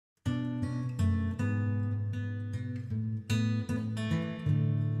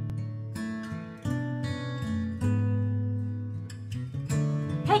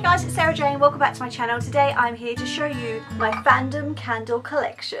Hey guys, it's Sarah Jane. Welcome back to my channel. Today I'm here to show you my Fandom candle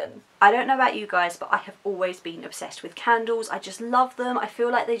collection. I don't know about you guys, but I have always been obsessed with candles. I just love them. I feel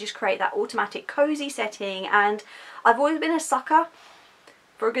like they just create that automatic cozy setting, and I've always been a sucker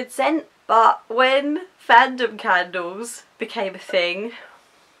for a good scent. But when Fandom candles became a thing,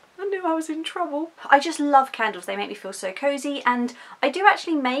 I knew I was in trouble. I just love candles. They make me feel so cozy, and I do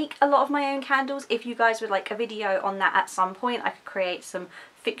actually make a lot of my own candles. If you guys would like a video on that at some point, I could create some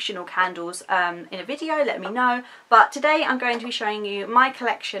fictional candles in a video, let me know. But today I'm going to be showing you my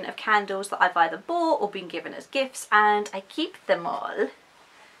collection of candles that I've either bought or been given as gifts, and I keep them all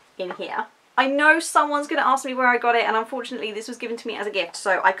in here. I know someone's going to ask me where I got it, and unfortunately this was given to me as a gift,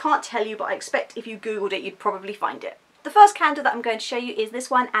 so I can't tell you, but I expect if you googled it you'd probably find it. The first candle that I'm going to show you is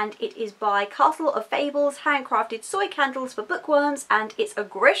this one, and it is by Caste of Fables, handcrafted soy candles for bookworms, and it's a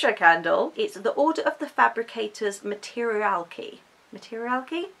Grisha candle. It's the Order of the Fabricators Materialki.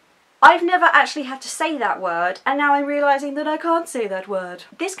 Materialki? I've never actually had to say that word, and now I'm realising that I can't say that word.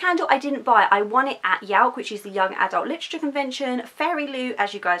 This candle I didn't buy. I won it at YALC, which is the Young Adult Literature Convention. Fairy Loot,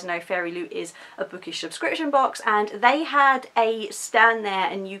 as you guys know, Fairy Loot is a Bookish subscription box, and they had a stand there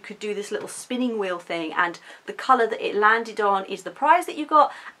and you could do this little spinning wheel thing, and the colour that it landed on is the prize that you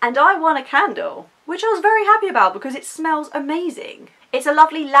got, and I won a candle, which I was very happy about because it smells amazing. It's a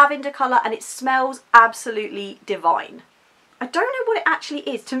lovely lavender colour and it smells absolutely divine. I don't know what it actually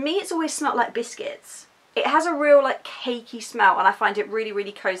is. To me it's always smelled like biscuits. It has a real like cakey smell, and I find it really,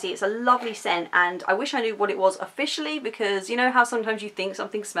 really cozy. It's a lovely scent, and I wish I knew what it was officially, because you know how sometimes you think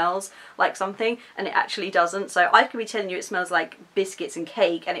something smells like something and it actually doesn't. So I could be telling you it smells like biscuits and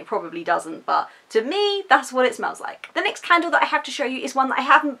cake and it probably doesn't, but to me that's what it smells like. The next candle that I have to show you is one that I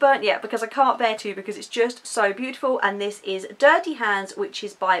haven't burnt yet because I can't bear to, because it's just so beautiful, and this is Dirty Hands, which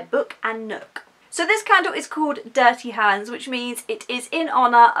is by Book and Nook. So this candle is called Dirty Hands, which means it is in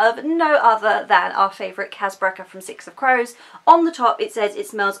honour of no other than our favourite Kazbreca from Six of Crows. On the top it says it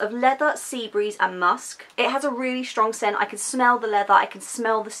smells of leather, sea breeze and musk. It has a really strong scent. I can smell the leather, I can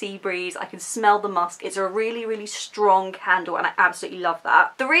smell the sea breeze, I can smell the musk. It's a really, really strong candle, and I absolutely love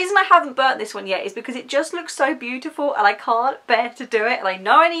that. The reason I haven't burnt this one yet is because it just looks so beautiful and I can't bear to do it, and I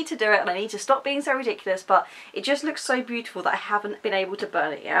know I need to do it and I need to stop being so ridiculous, but it just looks so beautiful that I haven't been able to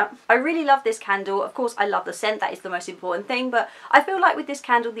burn it yet. I really love this candle. Of course I love the scent, that is the most important thing, but I feel like with this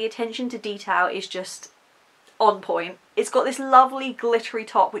candle the attention to detail is just on point. It's got this lovely glittery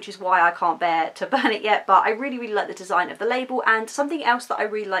top, which is why I can't bear to burn it yet, but I really, really like the design of the label. And something else that I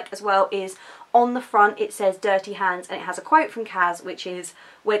really like as well is on the front it says Dirty Hands, and it has a quote from Kaz, which is,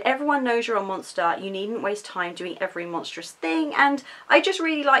 "When everyone knows you're a monster, you needn't waste time doing every monstrous thing." And I just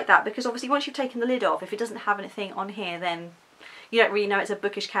really like that, because obviously once you've taken the lid off, if it doesn't have anything on here, then you don't really know it's a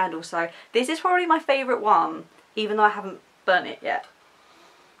Bookish candle. So this is probably my favourite one, even though I haven't burnt it yet.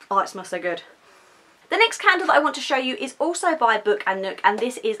 Oh, it smells so good. The next candle that I want to show you is also by Book and Nook, and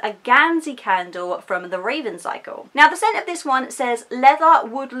this is a Gansey candle from the Raven Cycle. Now the scent of this one says leather,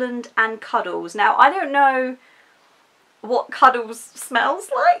 woodland and cuddles. Now I don't know what cuddles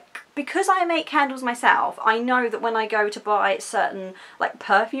smells like. Because I make candles myself, I know that when I go to buy certain like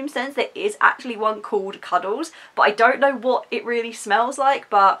perfume scents, there is actually one called Cuddles, but I don't know what it really smells like.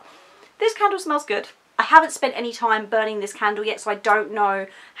 But this candle smells good. I haven't spent any time burning this candle yet, so I don't know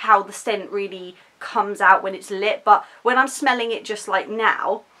how the scent really comes out when it's lit, but when I'm smelling it just like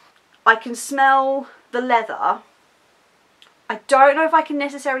now, I can smell the leather. I don't know if I can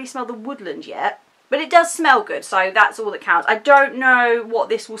necessarily smell the woodland yet, but it does smell good, so that's all that counts. I don't know what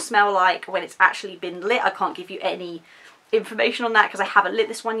this will smell like when it's actually been lit. I can't give you any information on that because I haven't lit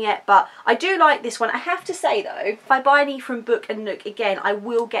this one yet, but I do like this one. I have to say though, if I buy any from Book and Nook, again, I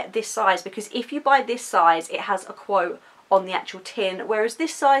will get this size, because if you buy this size, it has a quote on the actual tin, whereas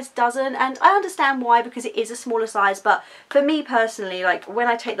this size doesn't, and I understand why, because it is a smaller size, but for me personally, like when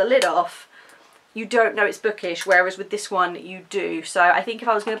I take the lid off, you don't know it's Bookish, whereas with this one you do. So I think if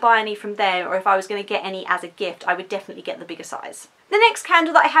I was going to buy any from them, or if I was going to get any as a gift, I would definitely get the bigger size. The next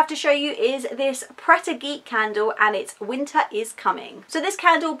candle that I have to show you is this Preta Geek candle, and it's Winter is Coming. So this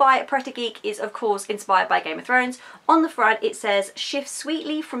candle by Preta Geek is of course inspired by Game of Thrones. On the front it says, "Shift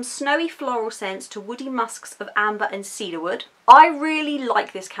sweetly from snowy floral scents to woody musks of amber and cedarwood." I really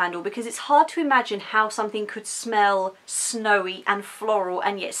like this candle because it's hard to imagine how something could smell snowy and floral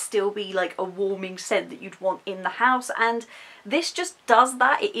and yet still be like a warming scent that you'd want in the house, and this just does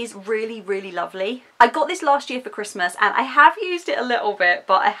that. It is really, really lovely. I got this last year for Christmas and I have used it a little bit,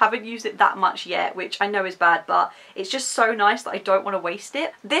 but I haven't used it that much yet, which I know is bad, but it's just so nice that I don't want to waste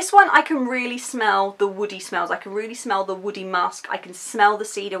it. This one I can really smell the woody smells. I can really smell the woody musk. I can smell the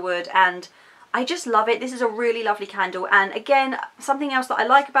cedarwood, and I just love it. This is a really lovely candle, and again, something else that I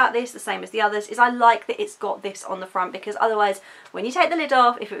like about this, the same as the others, is I like that it's got this on the front, because otherwise when you take the lid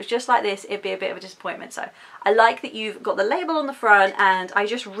off, if it was just like this, it'd be a bit of a disappointment. So I like that you've got the label on the front, and I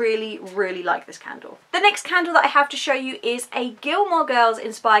just really like this candle. The next candle that I have to show you is a Gilmore Girls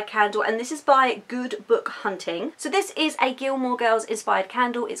inspired candle, and this is by Good Book Hunting. So this is a Gilmore Girls inspired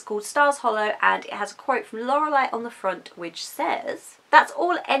candle. It's called Stars Hollow, and it has a quote from Lorelai on the front which says, "That's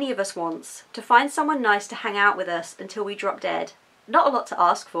all any of us wants, to find someone nice to hang out with us until we drop dead. Not a lot to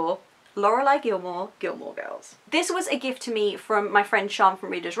ask for. Lorelai Gilmore, Gilmore Girls." This was a gift to me from my friend Sean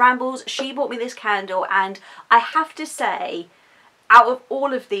from Reader's Rambles. She bought me this candle, and I have to say, out of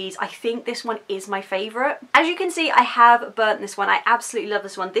all of these, I think this one is my favourite. As you can see, I have burnt this one. I absolutely love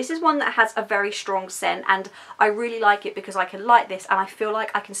this one. This is one that has a very strong scent, and I really like it because I can light this and I feel like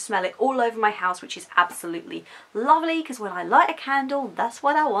I can smell it all over my house, which is absolutely lovely, because when I light a candle, that's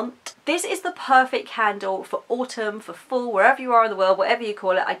what I want. This is the perfect candle for autumn, for fall, wherever you are in the world, whatever you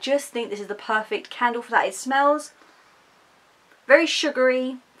call it. I just think this is the perfect candle for that. It smells very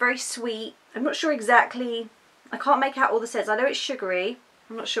sugary, very sweet. I'm not sure exactly, I can't make out all the scents. I know it's sugary.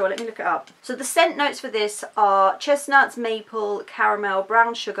 I'm not sure. Let me look it up. So the scent notes for this are chestnuts, maple, caramel,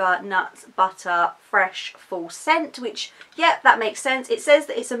 brown sugar, nuts, butter, fresh, full scent, which, yeah, that makes sense. It says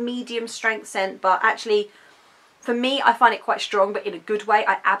that it's a medium strength scent, but actually, for me, I find it quite strong, but in a good way.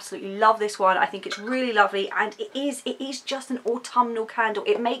 I absolutely love this one. I think it's really lovely, and it is just an autumnal candle.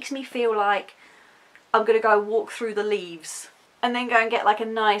 It makes me feel like I'm going to go walk through the leaves and then go and get like a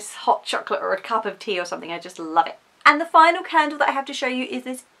nice hot chocolate or a cup of tea or something. I just love it. And the final candle that I have to show you is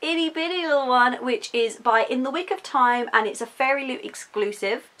this itty bitty little one, which is by In the Wick of Time, and it's a Fairy Loot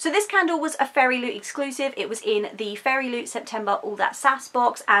exclusive. So this candle was a Fairy Loot exclusive. It was in the Fairy Loot September All That Sass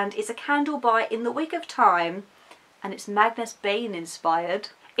box, and it's a candle by In the Wick of Time, and it's Magnus Bane inspired.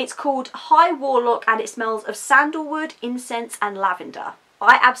 It's called High Warlock, and it smells of sandalwood, incense and lavender.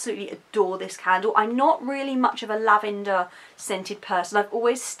 I absolutely adore this candle. I'm not really much of a lavender scented person. I've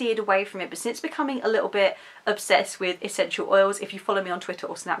always steered away from it, but since becoming a little bit obsessed with essential oils, if you follow me on Twitter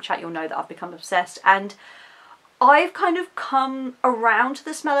or Snapchat, you'll know that I've become obsessed, and I've kind of come around to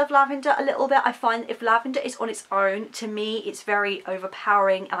the smell of lavender a little bit. I find that if lavender is on its own, to me it's very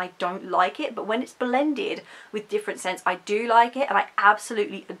overpowering and I don't like it, but when it's blended with different scents, I do like it, and I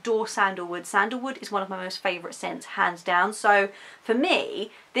absolutely adore sandalwood. Sandalwood is one of my most favourite scents, hands down. So for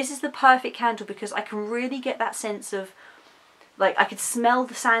me, this is the perfect candle because I can really get that sense of, like, I could smell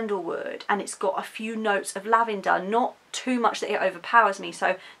the sandalwood and it's got a few notes of lavender, not too much that it overpowers me.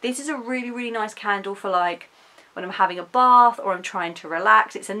 So this is a really nice candle for, like, when I'm having a bath or I'm trying to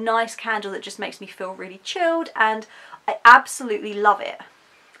relax. It's a nice candle that just makes me feel really chilled, and I absolutely love it.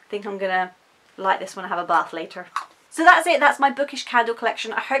 I think I'm gonna light this when I have a bath later. So that's it, that's my Bookish candle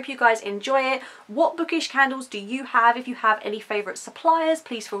collection. I hope you guys enjoy it. What Bookish candles do you have? If you have any favourite suppliers,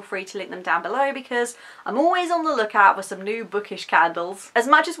 please feel free to link them down below, because I'm always on the lookout for some new Bookish candles. As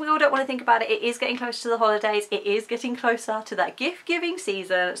much as we all don't want to think about it, it is getting closer to the holidays. It is getting closer to that gift giving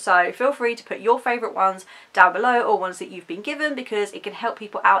season. So feel free to put your favourite ones down below, or ones that you've been given, because it can help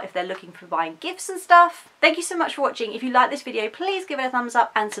people out if they're looking for buying gifts and stuff. Thank you so much for watching. If you like this video, please give it a thumbs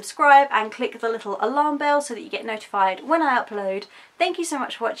up and subscribe, and click the little alarm bell so that you get notified when I upload. Thank you so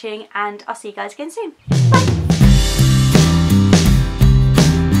much for watching, and I'll see you guys again soon. Bye!